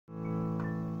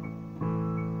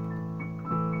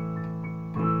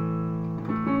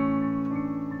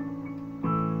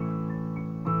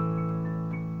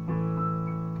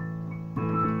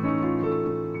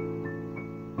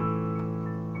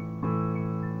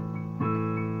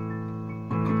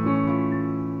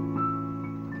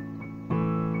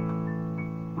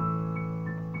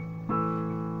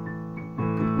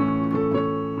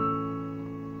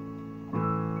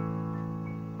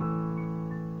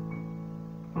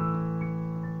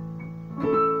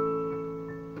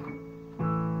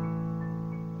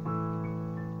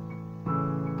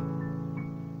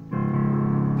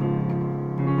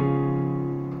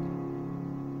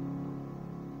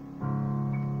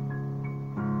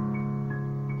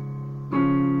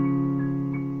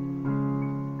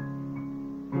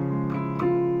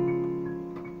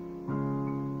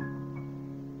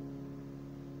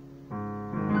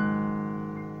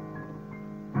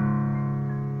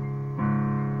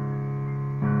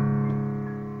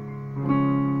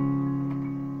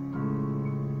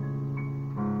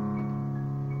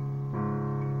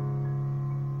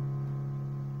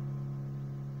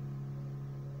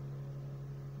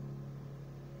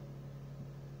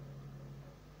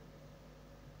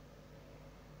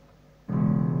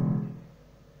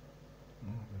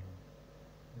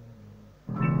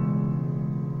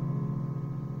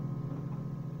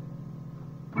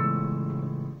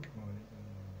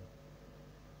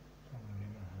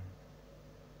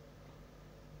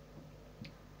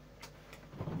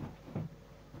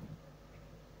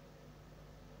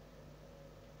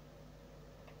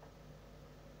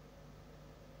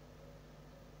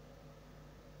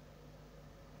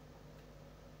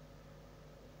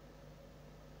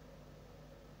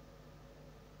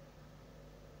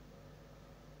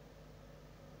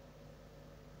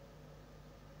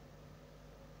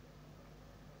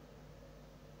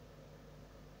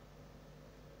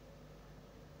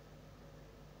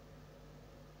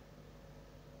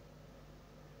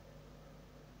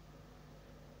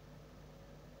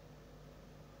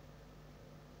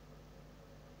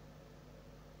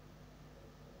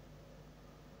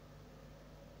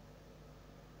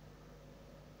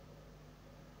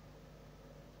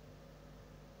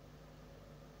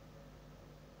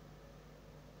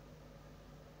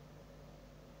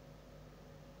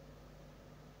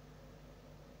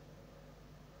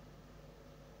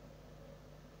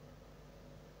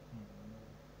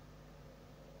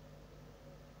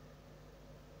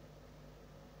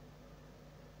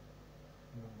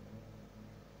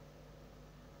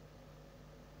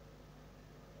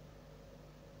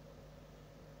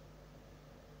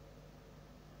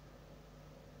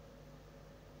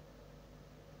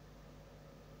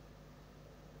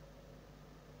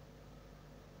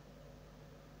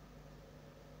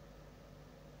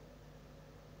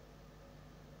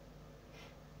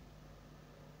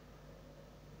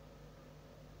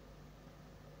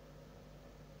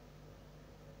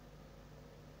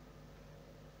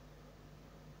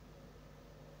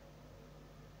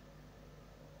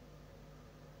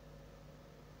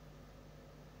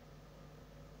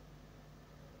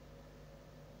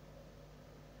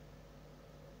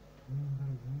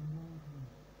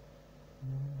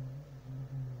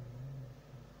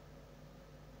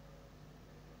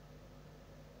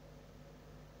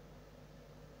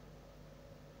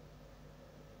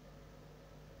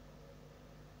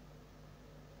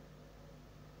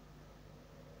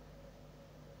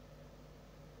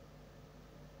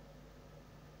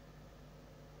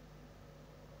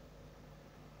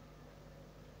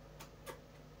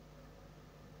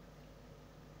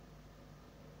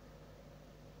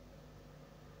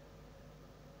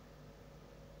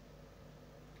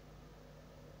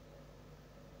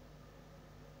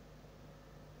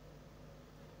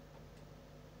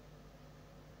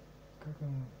Как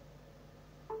оно?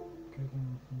 Как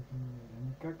оно? Не понимаю.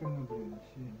 Не как оно, блин, это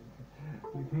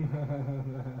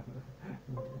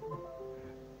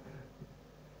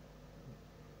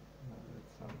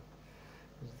сам.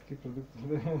 Такие продукты.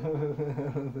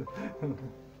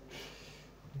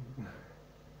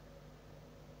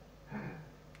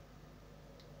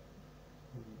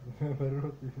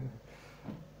 Наоборот.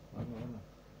 Ладно, ладно.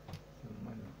 Все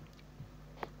нормально.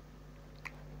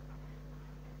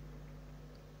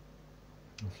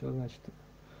 Ну все, значит.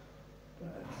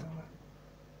 Сама.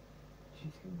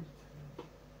 Чуть как говорится.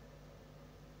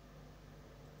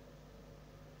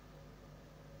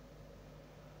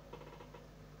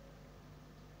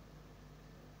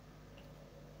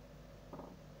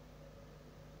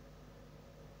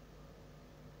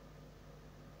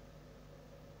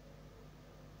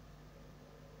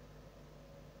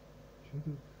 Что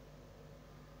тут?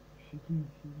 Щеки.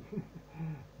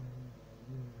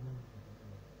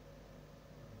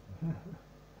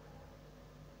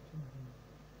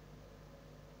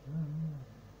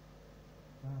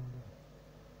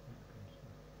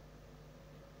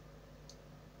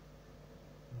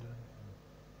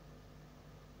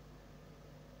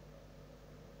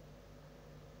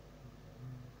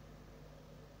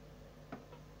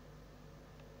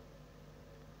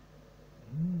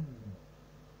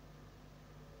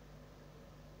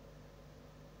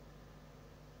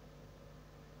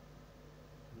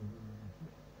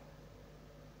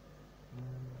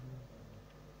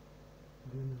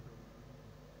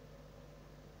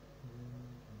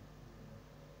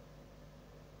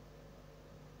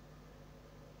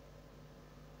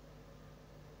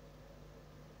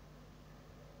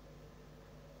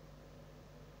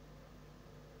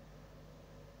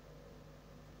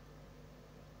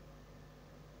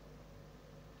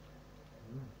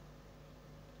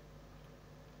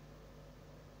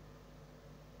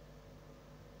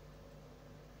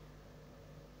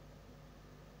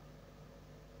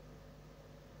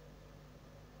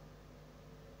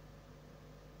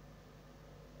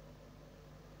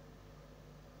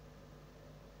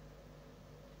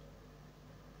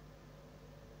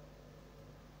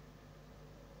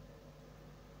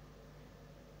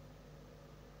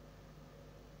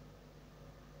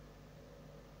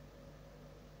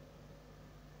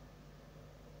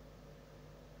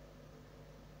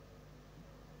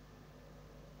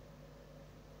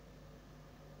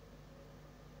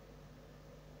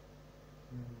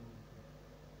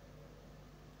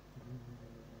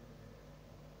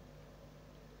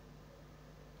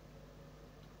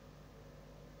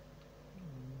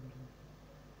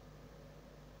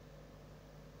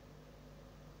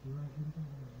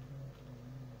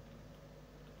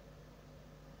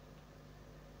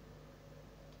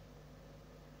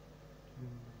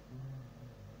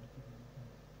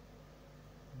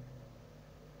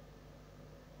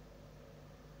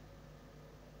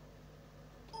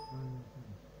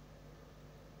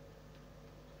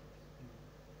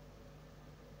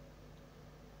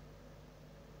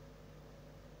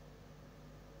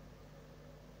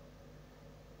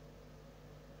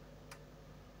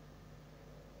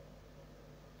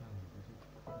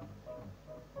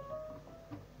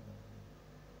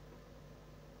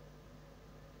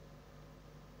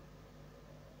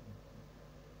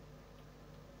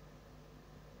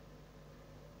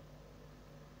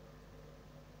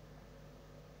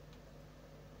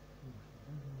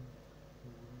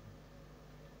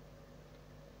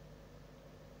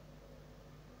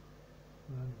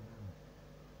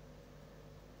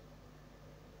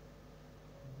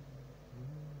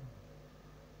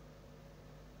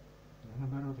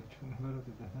 Наоборот, что наоборот,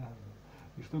 это надо.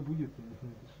 И что будет, если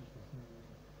напишешь, что с ним будет?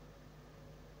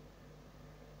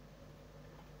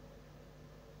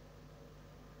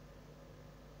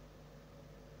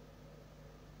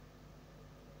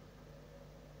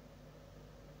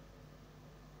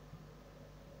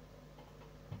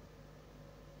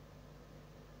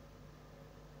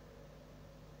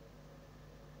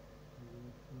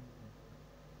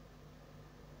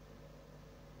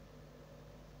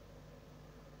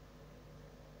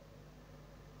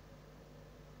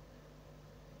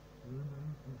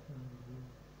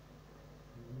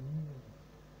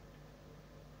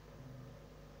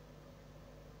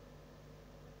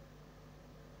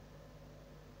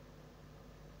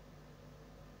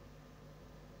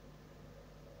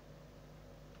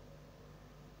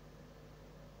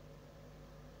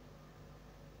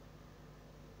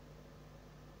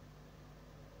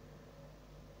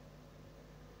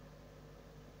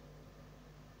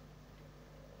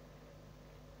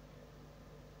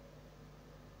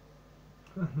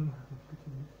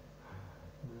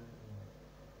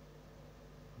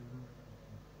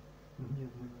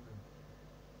 Нет, не надо.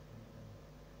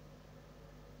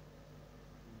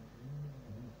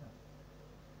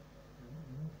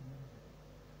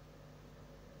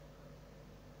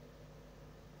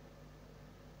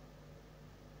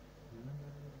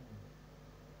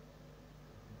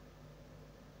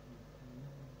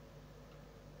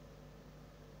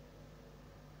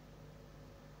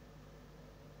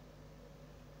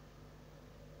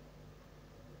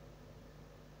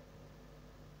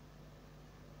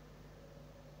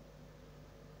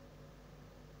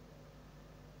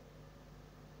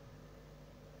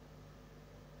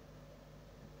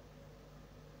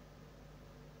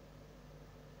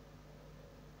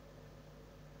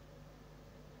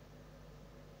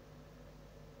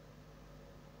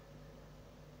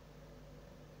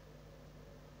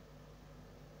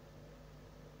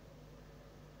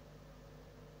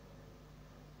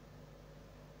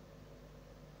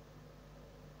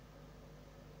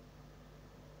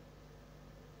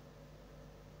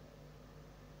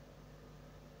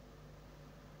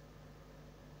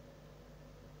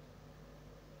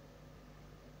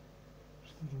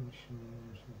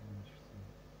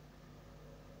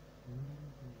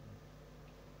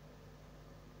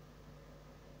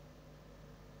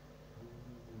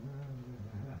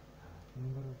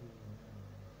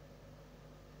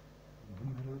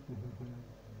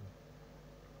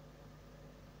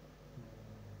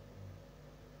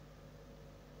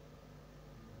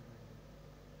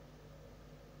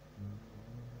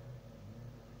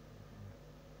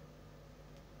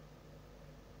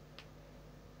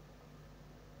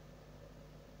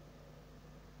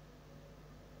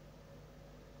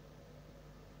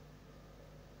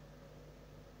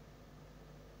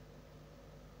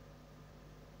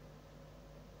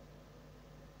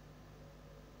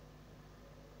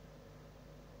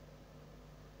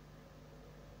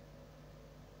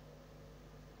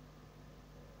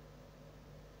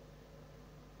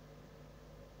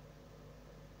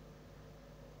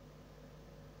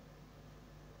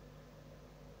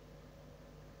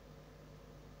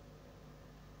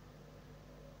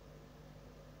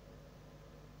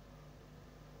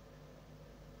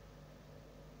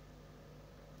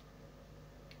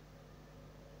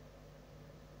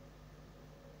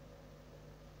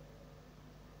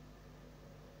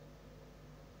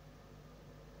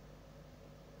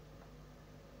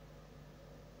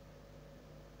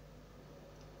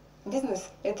 Бизнес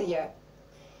 – это я.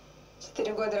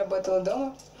 4 года работала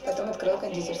дома, потом открыла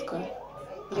кондитерскую.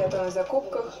 Я то на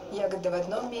закупках, ягоды в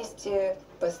одном месте,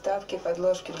 поставки,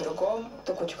 подложки в другом,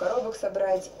 то кучу коробок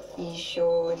собрать, и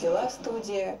еще дела в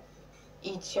студии,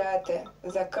 и чаты,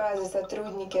 заказы,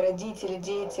 сотрудники, родители,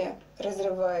 дети.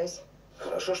 Разрываюсь.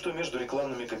 Хорошо, что между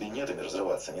рекламными кабинетами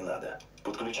разрываться не надо.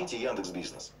 Подключите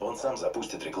Яндекс.Бизнес. Он сам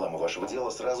запустит рекламу вашего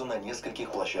дела сразу на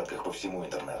нескольких площадках по всему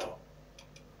интернету.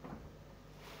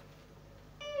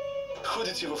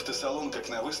 Ходите в автосалон как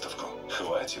на выставку?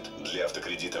 Хватит. Для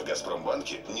автокредита в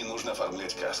Газпромбанке не нужно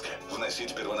оформлять каско,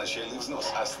 вносить первоначальный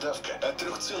взнос, а ставка от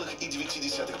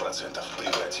 3,9%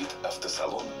 превратит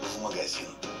автосалон в магазин.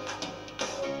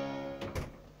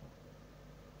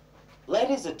 Lead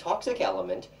is a toxic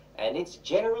element, and it's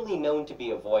generally known to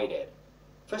be avoided.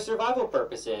 For survival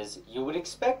purposes, you would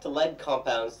expect lead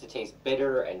compounds to taste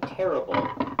bitter and terrible,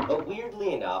 but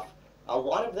weirdly enough, a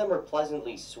lot of them are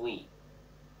pleasantly sweet.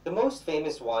 The most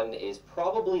famous one is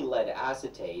probably lead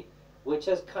acetate, which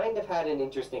has kind of had an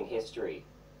interesting history.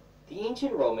 The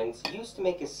ancient Romans used to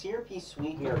make a syrupy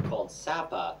sweetener called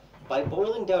sapa by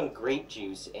boiling down grape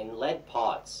juice in lead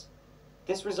pots.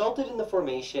 This resulted in the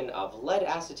formation of lead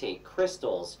acetate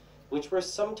crystals, which were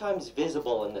sometimes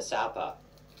visible in the sapa.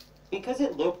 Because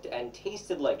it looked and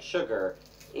tasted like sugar,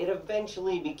 it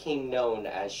eventually became known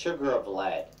as sugar of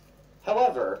lead.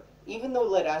 However, even though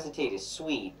lead acetate is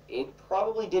sweet, it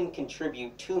probably didn't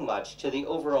contribute too much to the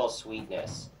overall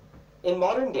sweetness. In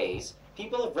modern days,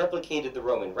 people have replicated the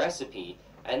Roman recipe,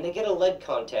 and they get a lead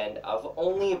content of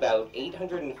only about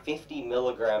 850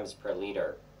 milligrams per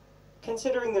liter.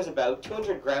 Considering there's about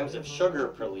 200 grams of sugar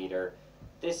per liter,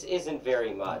 this isn't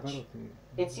very much.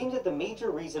 It seems that the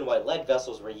major reason why lead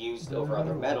vessels were used over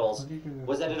other metals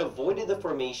was that it avoided the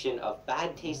formation of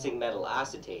bad-tasting metal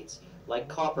acetates, like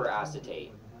copper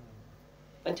acetate.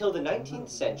 Until the 19th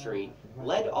century,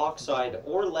 lead oxide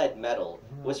or lead metal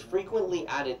was frequently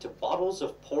added to bottles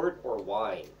of port or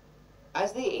wine.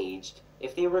 As they aged,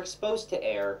 if they were exposed to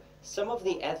air, some of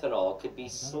the ethanol could be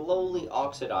slowly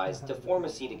oxidized to form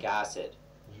acetic acid.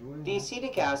 The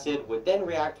acetic acid would then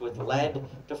react with lead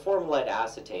to form lead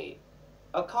acetate.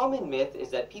 A common myth is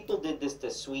that people did this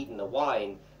to sweeten the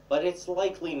wine, but it's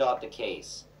likely not the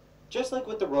case. Just like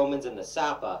with the Romans and the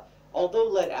sapa, although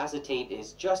lead acetate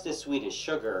is just as sweet as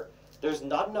sugar, there's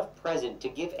not enough present to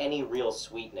give any real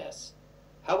sweetness.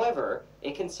 However,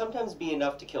 it can sometimes be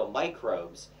enough to kill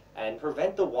microbes and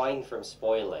prevent the wine from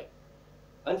spoiling.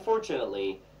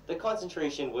 Unfortunately, the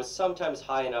concentration was sometimes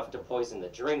high enough to poison the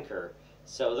drinker,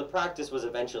 so the practice was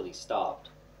eventually stopped.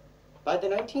 By the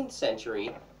 19th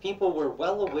century, people were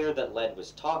well aware that lead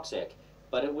was toxic,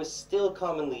 but it was still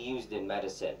commonly used in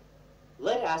medicine.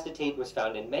 Lead acetate was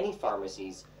found in many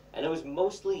pharmacies, and it was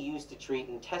mostly used to treat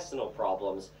intestinal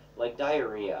problems like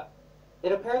diarrhea.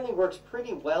 It apparently works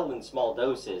pretty well in small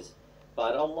doses,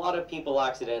 but a lot of people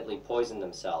accidentally poison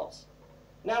themselves.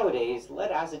 Nowadays,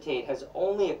 lead acetate has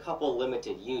only a couple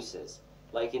limited uses,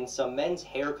 like in some men's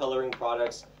hair coloring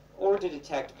products or to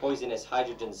detect poisonous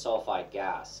hydrogen sulfide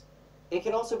gas. It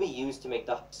can also be used to make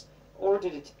the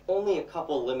only a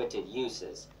couple limited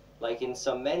uses, like in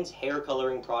some men's hair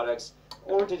coloring products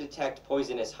or to detect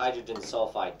poisonous hydrogen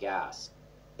sulfide gas.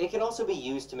 It can also be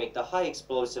used to make the high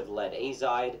explosive lead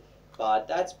azide, but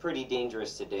that's pretty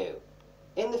dangerous to do.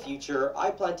 In the future, I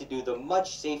plan to do the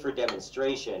much safer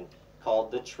demonstration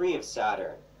called the Tree of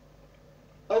Saturn.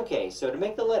 Okay, so to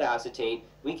make the lead acetate,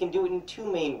 we can do it in two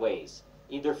main ways,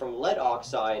 either from lead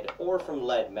oxide or from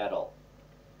lead metal.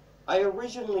 I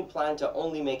originally planned to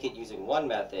only make it using one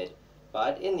method,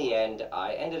 but in the end,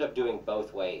 I ended up doing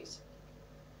both ways.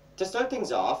 To start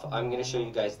things off, I'm going to show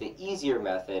you guys the easier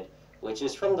method, which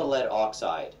is from the lead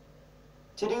oxide.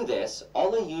 To do this,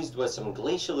 all I used was some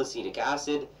glacial acetic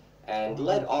acid and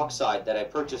lead oxide that I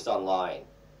purchased online.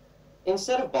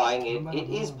 Instead of buying it, it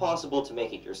is possible to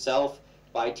make it yourself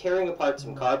by tearing apart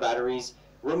some car batteries,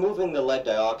 removing the lead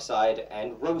dioxide,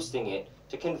 and roasting it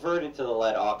to convert it to the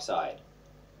lead oxide.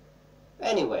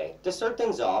 Anyway, to start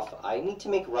things off, I need to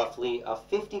make roughly a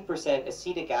 50%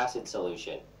 acetic acid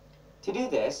solution. To do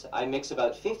this, I mix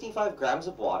about 55 grams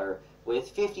of water with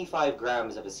 55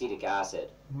 grams of acetic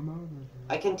acid.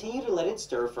 I continue to let it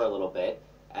stir for a little bit,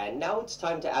 and now it's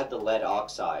time to add the lead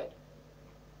oxide.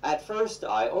 At first,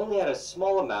 I only add a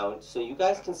small amount so you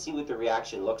guys can see what the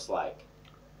reaction looks like.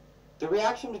 The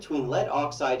reaction between lead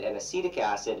oxide and acetic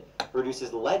acid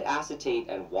produces lead acetate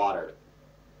and water.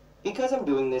 Because I'm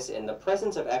doing this in the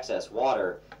presence of excess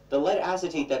water, the lead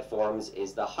acetate that forms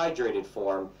is the hydrated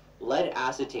form, lead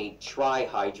acetate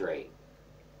trihydrate.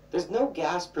 There's no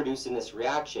gas produced in this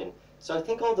reaction, so I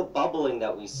think all the bubbling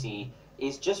that we see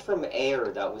is just from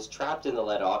air that was trapped in the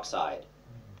lead oxide.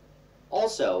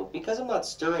 Also, because I'm not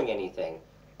stirring anything,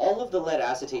 all of the lead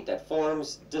acetate that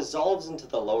forms dissolves into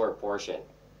the lower portion.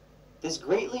 This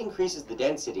greatly increases the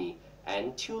density,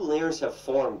 and two layers have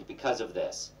formed because of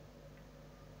this.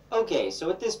 Okay, so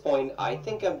at this point, I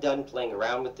think I'm done playing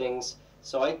around with things,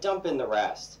 so I dump in the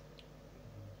rest.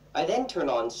 I then turn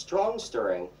on strong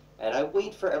stirring, and I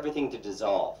wait for everything to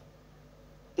dissolve.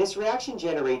 This reaction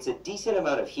generates a decent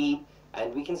amount of heat,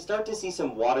 and we can start to see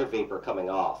some water vapor coming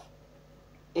off.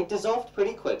 It dissolved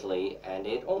pretty quickly, and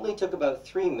it only took about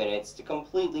 3 minutes to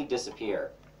completely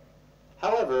disappear.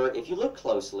 However, if you look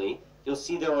closely, you'll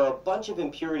see there are a bunch of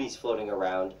impurities floating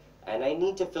around, and I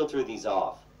need to filter these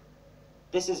off.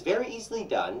 This is very easily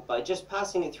done by just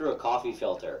passing it through a coffee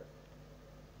filter.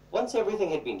 Once everything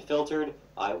had been filtered,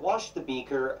 I washed the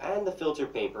beaker and the filter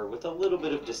paper with a little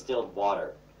bit of distilled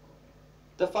water.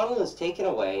 The funnel is taken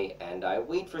away, and I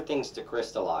wait for things to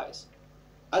crystallize.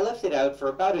 I left it out for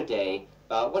about a day,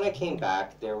 but when I came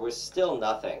back, there was still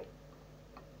nothing.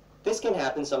 This can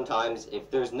happen sometimes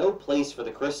if there's no place for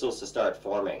the crystals to start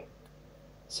forming.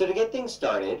 So to get things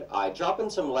started, I drop in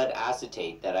some lead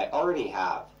acetate that I already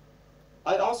have.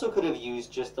 I also could have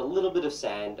used just a little bit of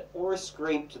sand or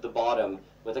scraped to the bottom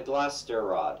with a glass stir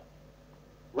rod.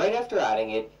 Right after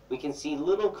adding it, we can see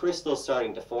little crystals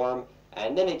starting to form,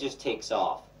 and then it just takes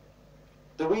off.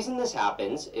 The reason this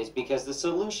happens is because the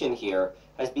solution here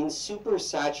has been super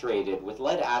saturated with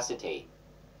lead acetate.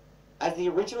 As the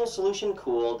original solution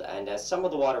cooled and as some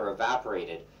of the water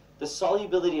evaporated, the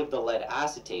solubility of the lead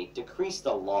acetate decreased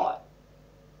a lot.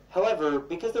 However,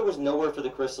 because there was nowhere for the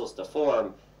crystals to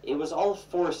form, it was all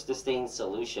forced to stay in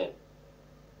solution.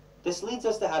 This leads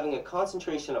us to having a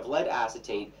concentration of lead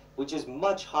acetate which is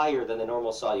much higher than the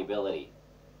normal solubility.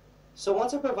 So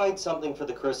once I provide something for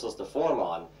the crystals to form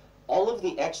on, all of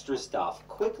the extra stuff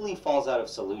quickly falls out of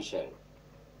solution.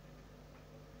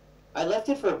 I left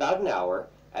it for about an hour,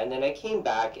 and then I came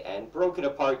back and broke it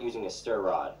apart using a stir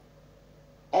rod.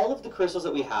 All of the crystals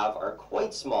that we have are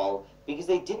quite small because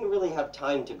they didn't really have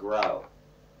time to grow.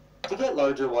 To get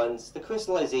larger ones, the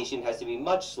crystallization has to be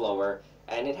much slower,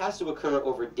 and it has to occur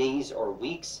over days or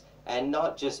weeks, and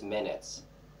not just minutes.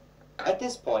 At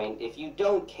this point, if you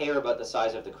don't care about the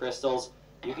size of the crystals,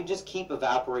 you can just keep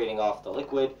evaporating off the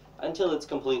liquid until it's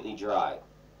completely dry.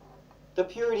 The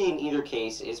purity in either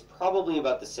case is probably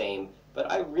about the same,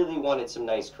 but I really wanted some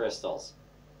nice crystals.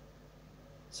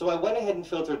 So I went ahead and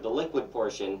filtered the liquid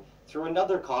portion through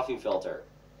another coffee filter.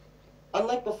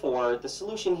 Unlike before, the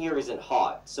solution here isn't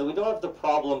hot, so we don't have the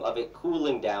problem of it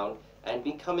cooling down and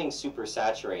becoming super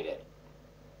saturated.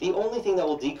 The only thing that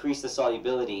will decrease the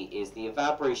solubility is the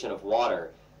evaporation of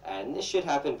water, and this should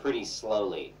happen pretty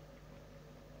slowly.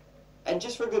 And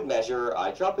just for good measure,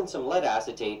 I drop in some lead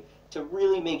acetate to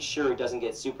really make sure it doesn't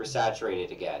get super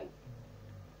saturated again.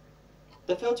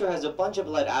 The filter has a bunch of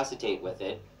lead acetate with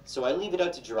it, so I leave it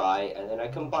out to dry and then I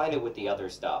combine it with the other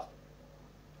stuff.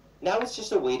 Now it's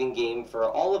just a waiting game for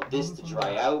all of this to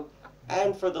dry out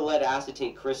and for the lead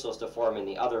acetate crystals to form in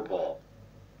the other bowl.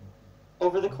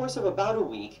 Over the course of about a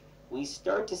week, we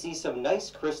start to see some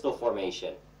nice crystal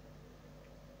formation.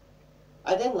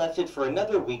 I then left it for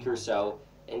another week or so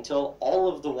until all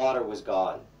of the water was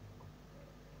gone.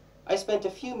 I spent a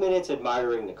few minutes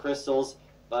admiring the crystals,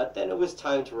 but then it was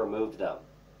time to remove them.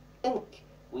 And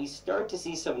we start to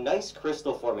see some nice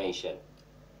crystal formation.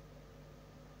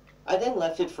 I then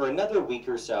left it for another week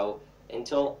or so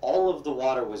until all of the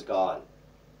water was gone.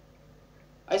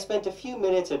 I spent a few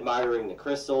minutes admiring the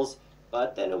crystals,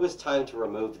 but then it was time to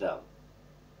remove them.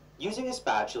 Using a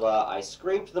spatula, I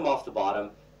scraped them off the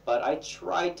bottom, but I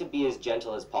tried to be as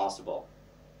gentle as possible.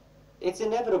 It's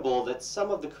inevitable that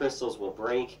some of the crystals will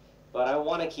break, but I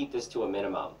want to keep this to a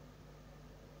minimum.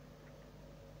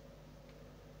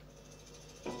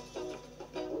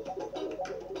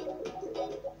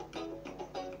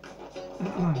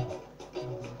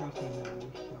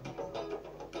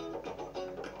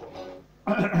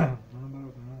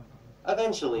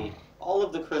 Eventually, all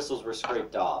of the crystals were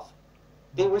scraped off.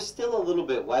 They were still a little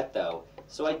bit wet though,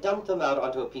 so I dumped them out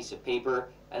onto a piece of paper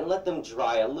and let them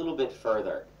dry a little bit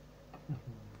further.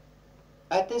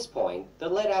 At this point, the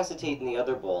lead acetate in the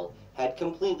other bowl had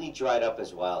completely dried up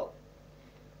as well.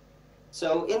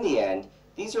 So in the end,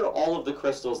 these are all of the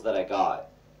crystals that I got.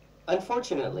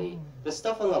 Unfortunately, the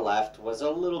stuff on the left was a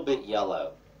little bit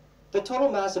yellow. The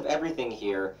total mass of everything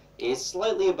here is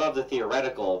slightly above the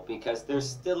theoretical because they're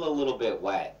still a little bit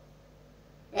wet.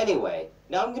 Anyway,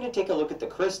 now I'm going to take a look at the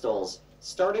crystals,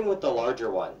 starting with the larger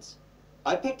ones.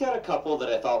 I picked out a couple that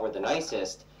I thought were the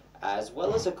nicest, as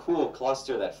well as a cool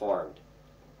cluster that formed.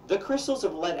 The crystals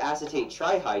of lead acetate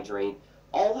trihydrate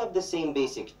all have the same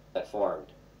basic that formed.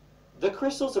 The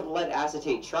crystals of lead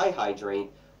acetate trihydrate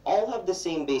all have the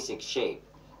same basic shape.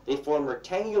 They form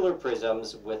rectangular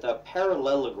prisms with a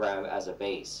parallelogram as a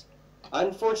base.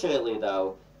 Unfortunately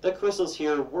though, the crystals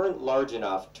here weren't large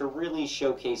enough to really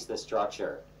showcase the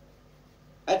structure.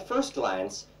 At first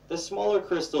glance, the smaller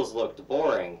crystals looked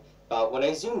boring, but when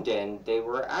I zoomed in, they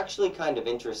were actually kind of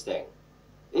interesting.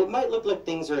 It might look like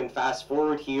things are in fast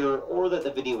forward here or that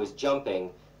the video is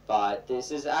jumping, but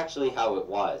this is actually how it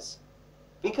was.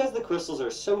 Because the crystals are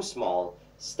so small,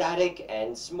 static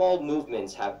and small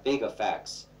movements have big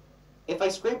effects. If I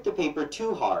scraped the paper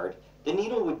too hard, the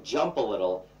needle would jump a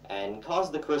little and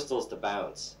cause the crystals to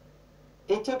bounce.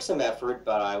 It took some effort,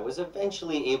 but I was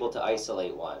eventually able to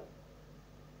isolate one.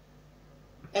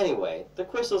 Anyway, the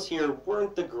crystals here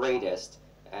weren't the greatest,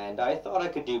 and I thought I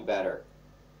could do better.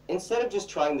 Instead of just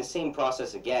trying the same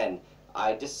process again,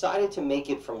 I decided to make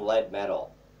it from lead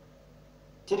metal.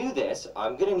 To do this,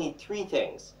 I'm going to need three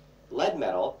things: lead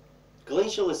metal,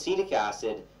 glacial acetic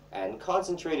acid, and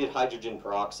concentrated hydrogen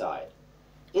peroxide.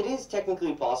 It is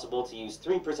technically possible to use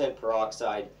 3%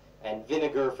 peroxide and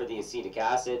vinegar for the acetic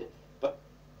acid, but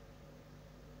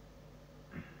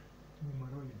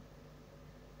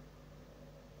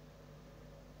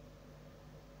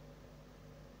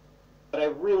I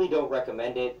really don't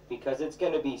recommend it because it's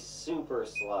going to be super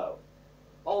slow.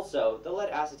 Also, the lead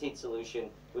acetate solution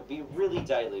would be really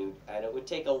dilute and it would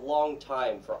take a long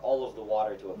time for all of the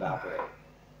water to evaporate.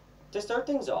 To start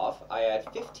things off, I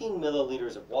add 15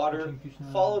 milliliters of water,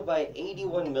 followed by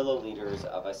 81 milliliters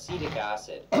of acetic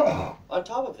acid. On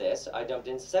top of this, I dumped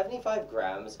in 75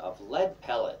 grams of lead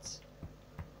pellets.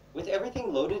 With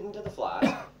everything loaded into the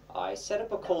flask, I set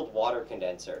up a cold water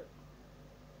condenser.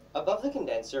 Above the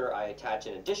condenser, I attach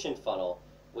an addition funnel,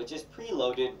 which is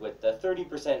preloaded with the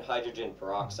 30% hydrogen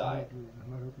peroxide.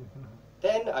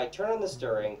 Then I turn on the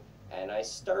stirring, and I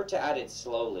start to add it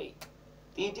slowly.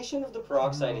 The addition of the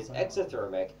peroxide is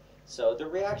exothermic, so the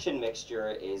reaction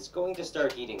mixture is going to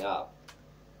start heating up.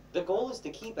 The goal is to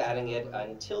keep adding it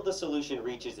until the solution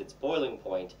reaches its boiling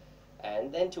point,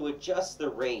 and then to adjust the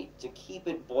rate to keep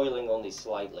it boiling only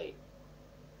slightly.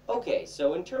 Okay,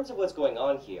 so in terms of what's going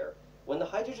on here, when the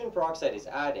hydrogen peroxide is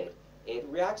added, it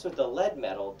reacts with the lead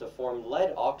metal to form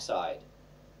lead oxide.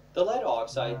 The lead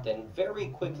oxide then very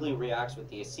quickly reacts with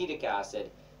the acetic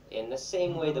acid in the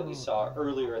same way that we saw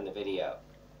earlier in the video.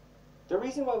 The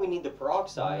reason why we need the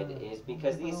peroxide is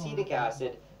because the acetic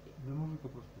acid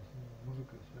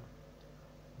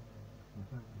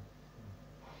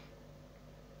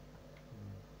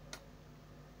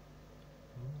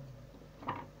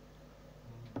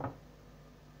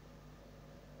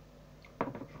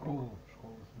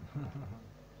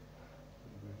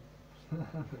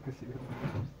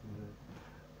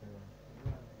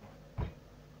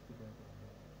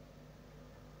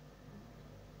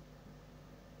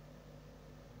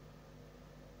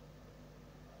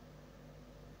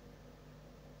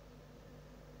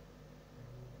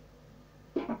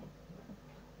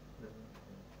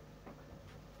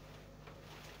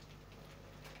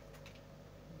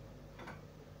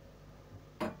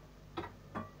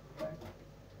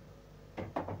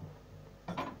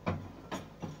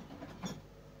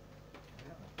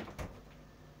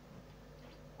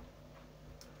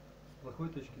с плохой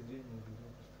точки зрения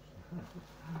безопасно.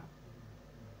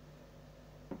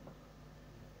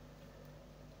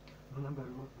 Ну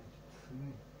наоборот,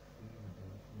 значит,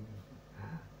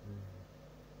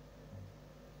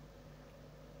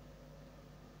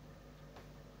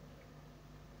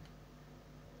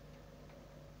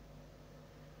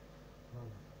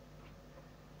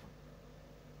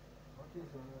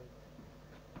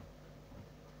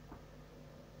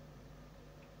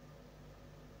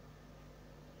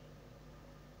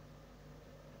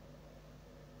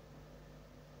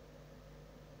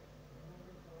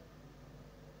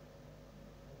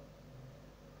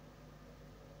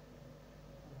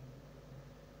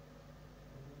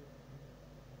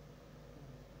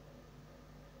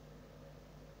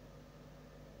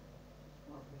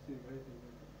 играйте.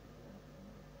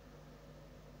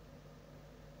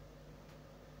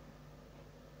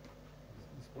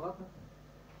 Бесплатно?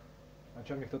 А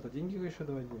что, мне кто-то деньги еще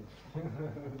давать будет?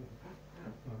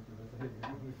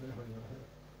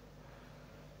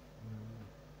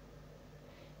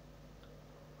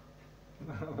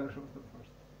 Наоборот,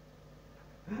 может.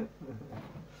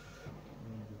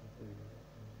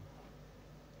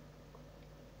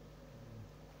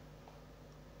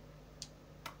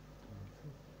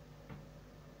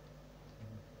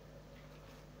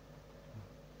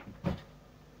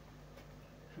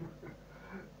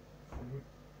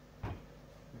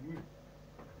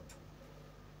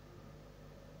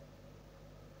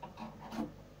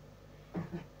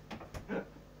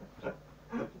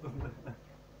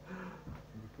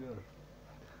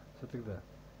 Все тогда.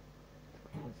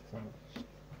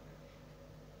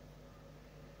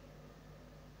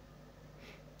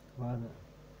 Ладно.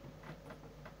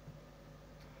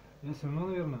 Я все равно,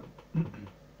 наверное,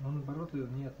 но наоборот,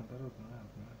 нет, наоборот,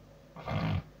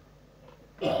 наверное.